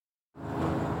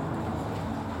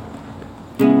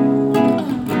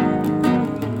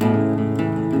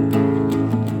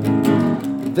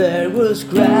There was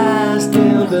grass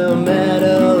in the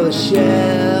metal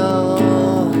shell.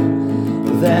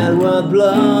 There was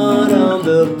blood on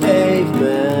the pavement.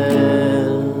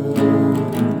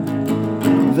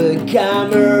 The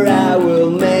camera will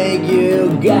make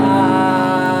you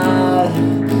God.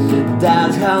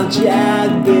 That's how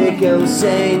Jack becomes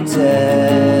Satan.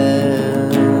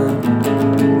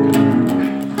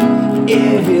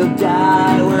 If you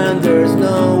die when there's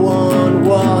no one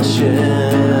watching,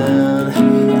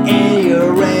 and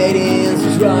your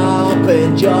ratings drop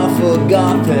and you're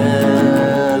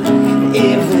forgotten,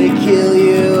 if they kill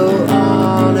you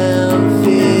on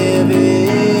MTV,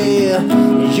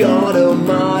 you're the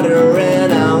mother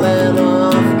and a lamb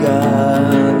of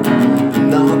God.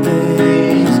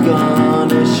 Nothing's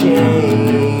gonna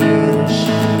change.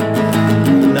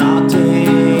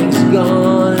 Nothing's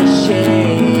gonna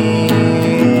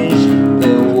change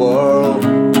the world.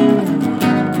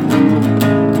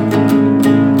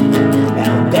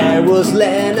 And there was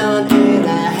Lennon in a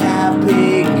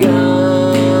happy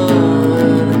gun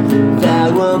that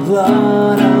will blow